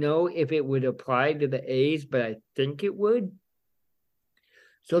don't know if it would apply to the A's, but I think it would.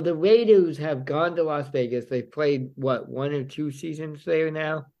 So the Raiders have gone to Las Vegas. They've played, what, 1 or 2 seasons there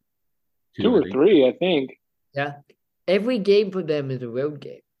now? 2 or 3, I think. Yeah. Every game for them is a road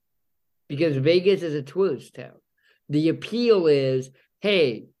game because Vegas is a tourist town. The appeal is,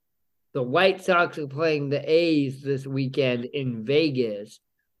 hey, the White Sox are playing the A's this weekend in Vegas.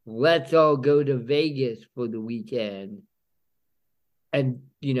 Let's all go to Vegas for the weekend and,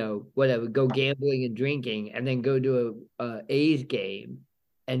 whatever, go gambling and drinking and then go to a A's game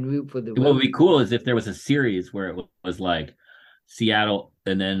and root for the What would be cool is if there was a series where it was like Seattle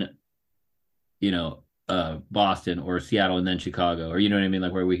and then, Boston or Seattle and then Chicago, or you know what I mean?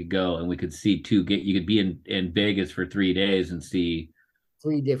 Like where we could go and we could see you could be in Vegas for 3 days and see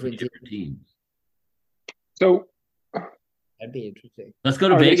 3 different teams. So that'd be interesting. Let's go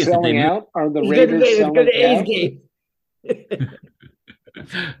to Vegas. They selling out? Are the Raiders selling out?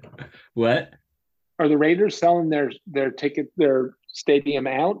 What? Are the Raiders selling their stadium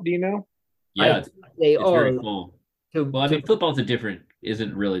out? Do you know? Yeah, they it's are. Very full. Well, I mean, football's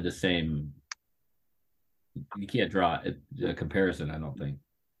isn't really the same. You can't draw a comparison, I don't think.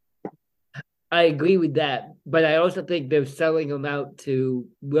 I agree with that, but I also think they're selling them out to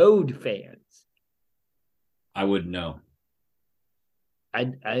road fans. I wouldn't know.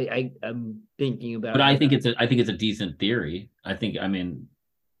 I'm thinking about. But I think it's a decent theory. And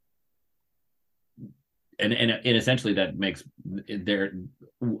essentially that makes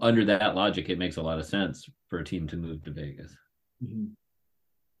under that logic, it makes a lot of sense for a team to move to Vegas. Mm-hmm.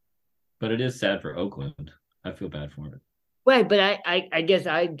 But it is sad for Oakland. I feel bad for it. Right, but I guess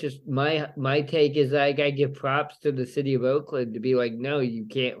I just my take is like I give props to the city of Oakland to be like, no, you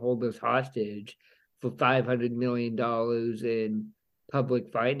can't hold us hostage for $500 million in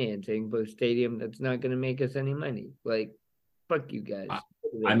public financing for a stadium that's not going to make us any money. Like, fuck you guys.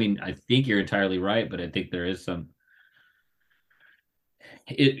 I think you're entirely right, but I think there is some.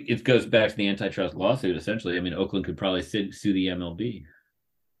 It goes back to the antitrust lawsuit. Essentially, Oakland could probably sue the MLB.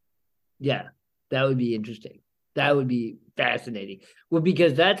 Yeah, that would be interesting. That would be fascinating. Well,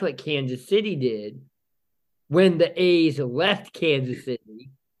 because that's what Kansas City did when the A's left Kansas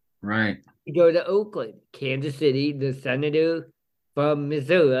City. Right. to go to Oakland. Kansas City, the senator from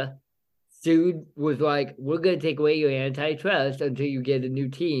Missouri, was like, we're going to take away your antitrust until you get a new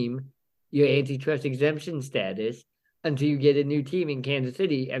team, your antitrust exemption status, until you get a new team in Kansas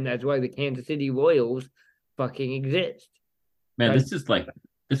City. And that's why the Kansas City Royals fucking exist. Man, this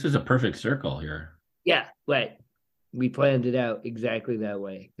is a perfect circle here. Yeah, right. We planned it out exactly that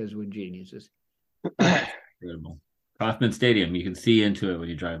way because we're geniuses. Incredible. Kauffman Stadium, you can see into it when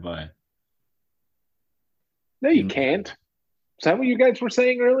you drive by. No, you can't. Is that what you guys were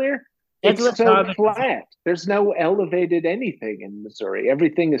saying earlier? That's It's so flat. There's no elevated anything in Missouri.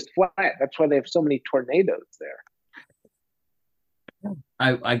 Everything is flat. That's why they have so many tornadoes there.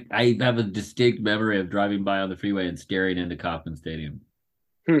 I have a distinct memory of driving by on the freeway and staring into Kauffman Stadium.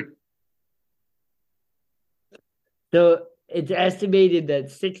 So it's estimated that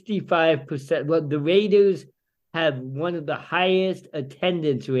 65%, well, the Raiders have one of the highest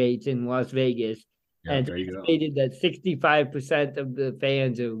attendance rates in Las Vegas. Yeah, and there it's you go. estimated that 65% of the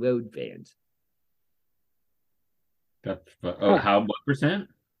fans are road fans. What percent?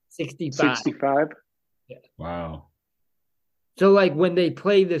 65. 65. Wow. So, like, when they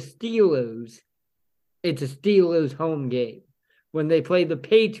play the Steelers, it's a Steelers home game. When they play the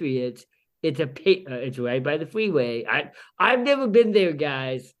Patriots, it's right by the freeway. I've never been there,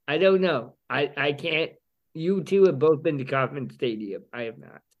 guys. I don't know. I can't. You two have both been to Kauffman Stadium. I have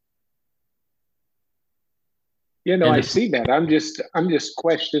not. I see that. I'm just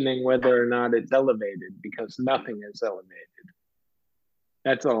questioning whether or not it's elevated because nothing is elevated.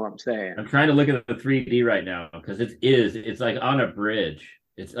 That's all I'm saying. I'm trying to look at the 3D right now because it's like on a bridge.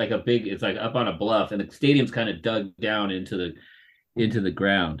 It's like up on a bluff, and the stadium's kind of dug down into the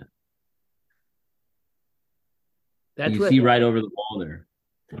ground. That's you can see right over the wall there.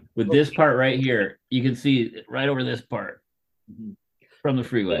 With this part right here, you can see right over this part from the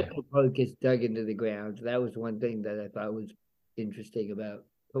freeway. Park gets dug into the ground. That was one thing that I thought was interesting about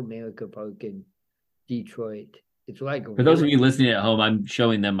Comerica Park in Detroit. It's like for those of you listening at home, I'm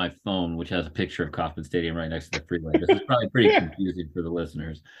showing them my phone, which has a picture of Kauffman Stadium right next to the freeway. This is probably pretty confusing for the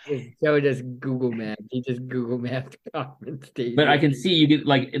listeners. So it is Google Maps. He just Google mapped Kauffman Stadium. But I can see you get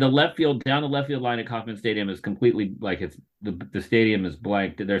like the left field down the left field line at Kauffman Stadium is completely like it's the stadium is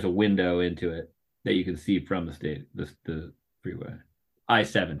blank. There's a window into it that you can see from the freeway.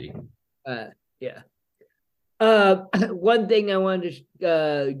 I-70. Yeah. One thing I wanted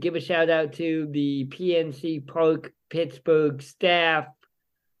to give a shout out to the PNC Park Pittsburgh staff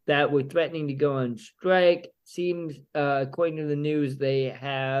that were threatening to go on strike. Seems, according to the news, they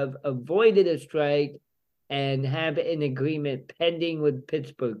have avoided a strike and have an agreement pending with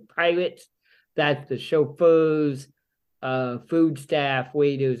Pittsburgh Pirates. That's the chauffeurs, food staff,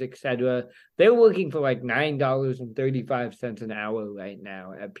 waiters, etc. They're working for like $9.35 an hour right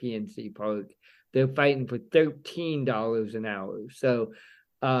now at PNC Park. They're fighting for $13 an hour. So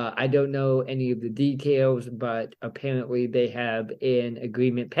I don't know any of the details, but apparently they have an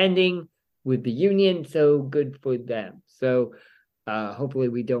agreement pending with the union. So good for them. So hopefully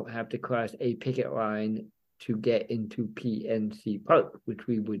we don't have to cross a picket line to get into PNC Park, which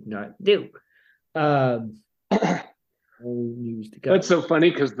we would not do. News to go. That's so funny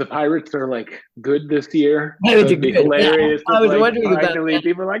because the Pirates are like good this year. So it'd be hilarious. Yeah, I was wondering about that.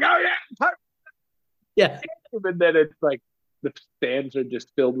 People are like, oh yeah, Pirates. Yeah. And then it's like the stands are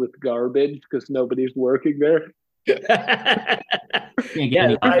just filled with garbage because nobody's working there.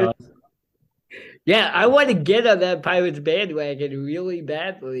 I want to get on that Pirates bandwagon really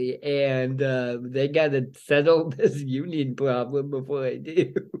badly, and they got to settle this union problem before I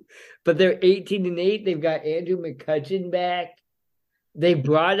do. But they're 18-8. They've got Andrew McCutchen back. They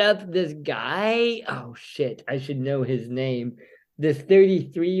brought up this guy. Oh shit! I should know his name. This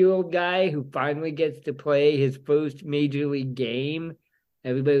 33-year-old guy who finally gets to play his first major league game.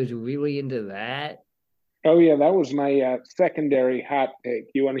 Everybody was really into that. Oh yeah, that was my secondary hot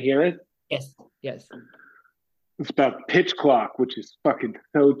take. You want to hear it? Yes. It's about pitch clock, which is fucking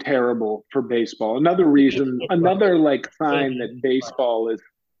so terrible for baseball. Another like sign that baseball is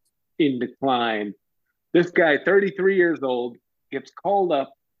in decline. This guy, 33 years old, gets called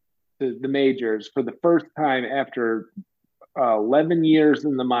up to the majors for the first time after 11 years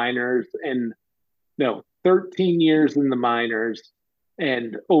in the minors 13 years in the minors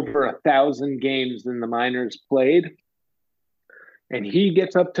and over 1,000 games in the minors played. And he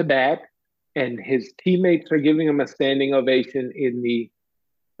gets up to bat and his teammates are giving him a standing ovation in the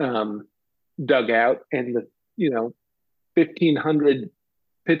dugout, and the 1,500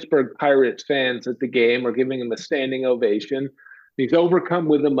 Pittsburgh Pirates fans at the game are giving him a standing ovation. He's overcome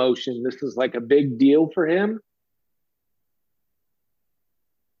with emotion. This is like a big deal for him.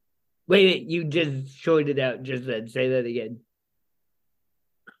 Wait, you just shorted out just then. Say that again.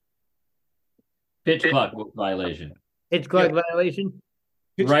 Pitch clock violation. Pitch clock violation?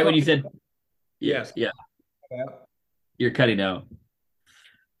 Pitch Right when clock- you said, Yes. yeah, Yeah. you're cutting out.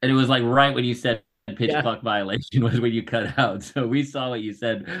 And it was like right when you said pitch Yeah. clock violation was when you cut out. So we saw what you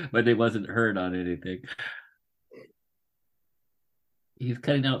said, but it wasn't heard on anything. He's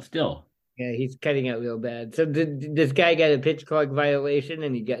cutting out still. Yeah, he's cutting out real bad. So did this guy got a pitch clock violation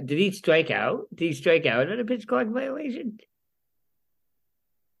and did he strike out? Did he strike out on a pitch clock violation?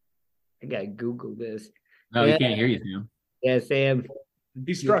 I gotta Google this. No, Yeah. he can't hear you, Sam. Yeah, Sam.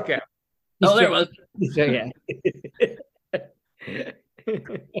 He struck out. Oh, there it was. He struck out.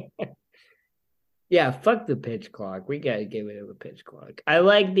 Yeah, fuck the pitch clock. We gotta get rid of a pitch clock. I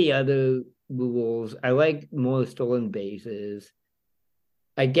like the other rules. I like more stolen bases.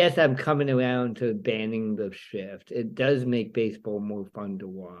 I guess I'm coming around to banning the shift. It does make baseball more fun to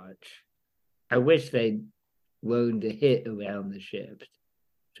watch. I wish they'd learn to hit around the shift,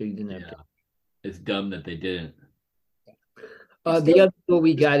 so you didn't have to. It's dumb that they didn't. The other rule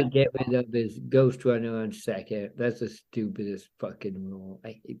we got to get rid of is ghost runner on second. That's the stupidest fucking rule.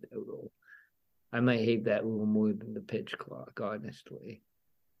 I hate that rule. I might hate that rule more than the pitch clock, honestly.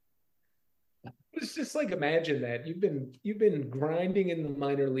 It's just like, imagine that you've been grinding in the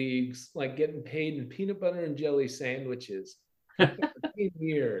minor leagues, like getting paid in peanut butter and jelly sandwiches. 13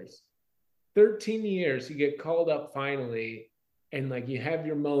 years. 13 years, you get called up finally, and like you have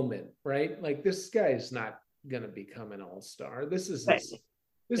your moment, right? Like, this guy's not gonna become an all-star. This is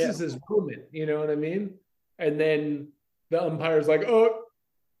his moment, you know what I mean? And then the umpire's like, oh,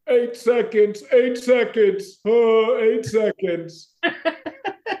 8 seconds, 8 seconds, oh, 8 seconds.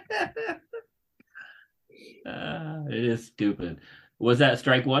 It is stupid. Was that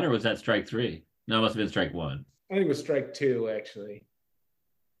strike one or was that strike three? No, it must have been strike one. I think it was strike 2, actually.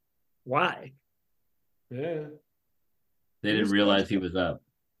 Why? Yeah. They didn't realize he was up.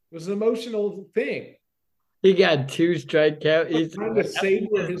 It was an emotional thing. He got 2 strikeouts. He's Trying to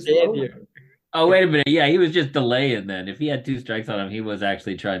savor his savior. moment. Oh, wait a minute. Yeah, he was just delaying then. If he had 2 strikes on him, he was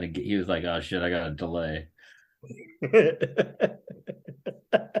actually trying to get, he was like, oh shit, I got to delay.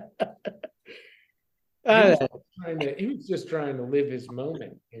 He was just trying to live his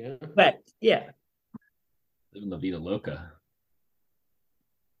moment, you know? But yeah. Living La Vida Loca.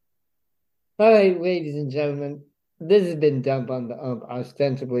 All right, ladies and gentlemen, this has been Dump on the Ump,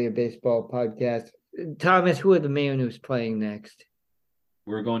 ostensibly a baseball podcast. Thomas, who are the Mariners playing next?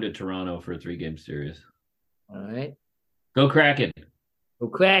 We're going to Toronto for a 3-game series. All right. Go Kraken. Well,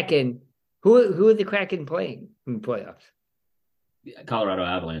 Kraken. Who are the Kraken playing in the playoffs? Colorado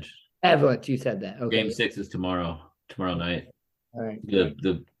Avalanche. Avalanche, you said that. Okay. Game 6 is tomorrow night. All right.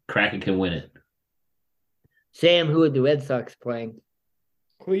 The Kraken can win it. Sam, who are the Red Sox playing?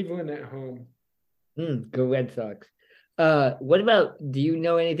 Cleveland at home. Go Red Sox. What about, do you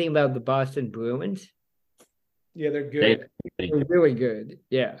know anything about the Boston Bruins? Yeah, they're good. They're really good.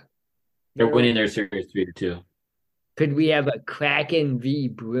 Yeah. They're winning their series 3-2. Could we have a Kraken v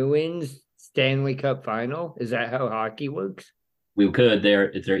Bruins Stanley Cup final? Is that how hockey works? We could.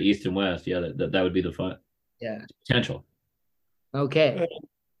 It's their East and West. Yeah, that would be the fun. Yeah. Potential. Okay.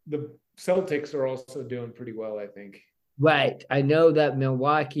 The Celtics are also doing pretty well, I think. Right. I know that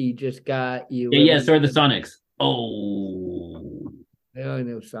Milwaukee just got you. Yeah, so are the Sonics. Oh. There's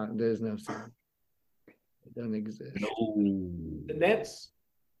no sun. There's no sun. It doesn't exist. No. The Nets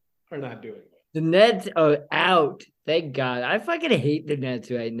are not doing well. The Nets are out. Thank God. I fucking hate the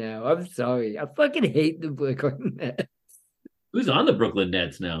Nets right now. I'm sorry. I fucking hate the Brooklyn Nets. Who's on the Brooklyn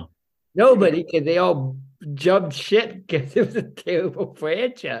Nets now? Nobody, because they all jumped ship because it was a terrible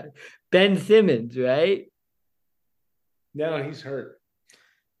franchise. Ben Simmons, right? No, he's hurt.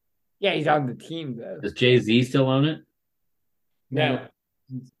 Yeah, he's on the team though. Is Jay-Z still on it? No.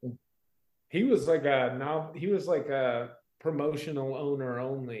 He was like a promotional owner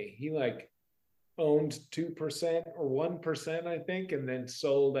only. He like owned 2% or 1%, I think, and then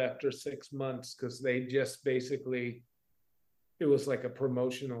sold after 6 months because they just basically, it was like a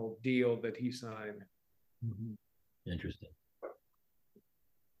promotional deal that he signed. Interesting.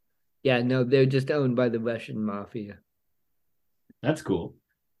 Yeah, no, they're just owned by the Russian mafia. That's cool.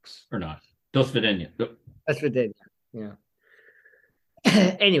 Or not. До свидания. That's what they do. Yeah.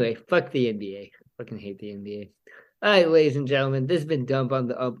 Anyway, fuck the NBA. I fucking hate the NBA. All right, ladies and gentlemen, this has been Dump on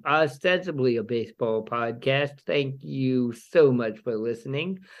the Ump, ostensibly a baseball podcast. Thank you so much for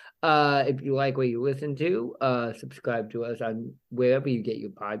listening. If you like what you listen to, subscribe to us on wherever you get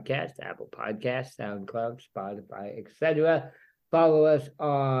your podcasts, Apple Podcasts, SoundCloud, Spotify, etc. Follow us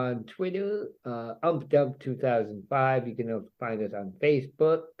on Twitter, UmpDump2005. You can also find us on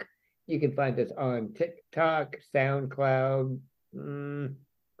Facebook, You can find us on TikTok, SoundCloud.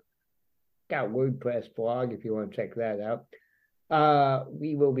 Got WordPress blog if you want to check that out.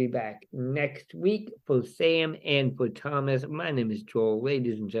 We will be back next week for Sam and for Thomas. My name is Joel.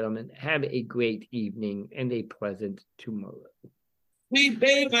 Ladies and gentlemen, have a great evening and a pleasant tomorrow. Sweet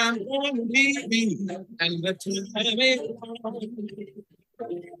babe, I want to leave me and let you have it all.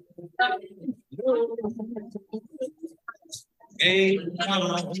 Hey,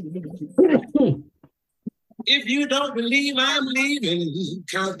 if you don't believe I'm leaving,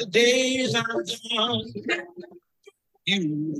 count the days I'm gone. You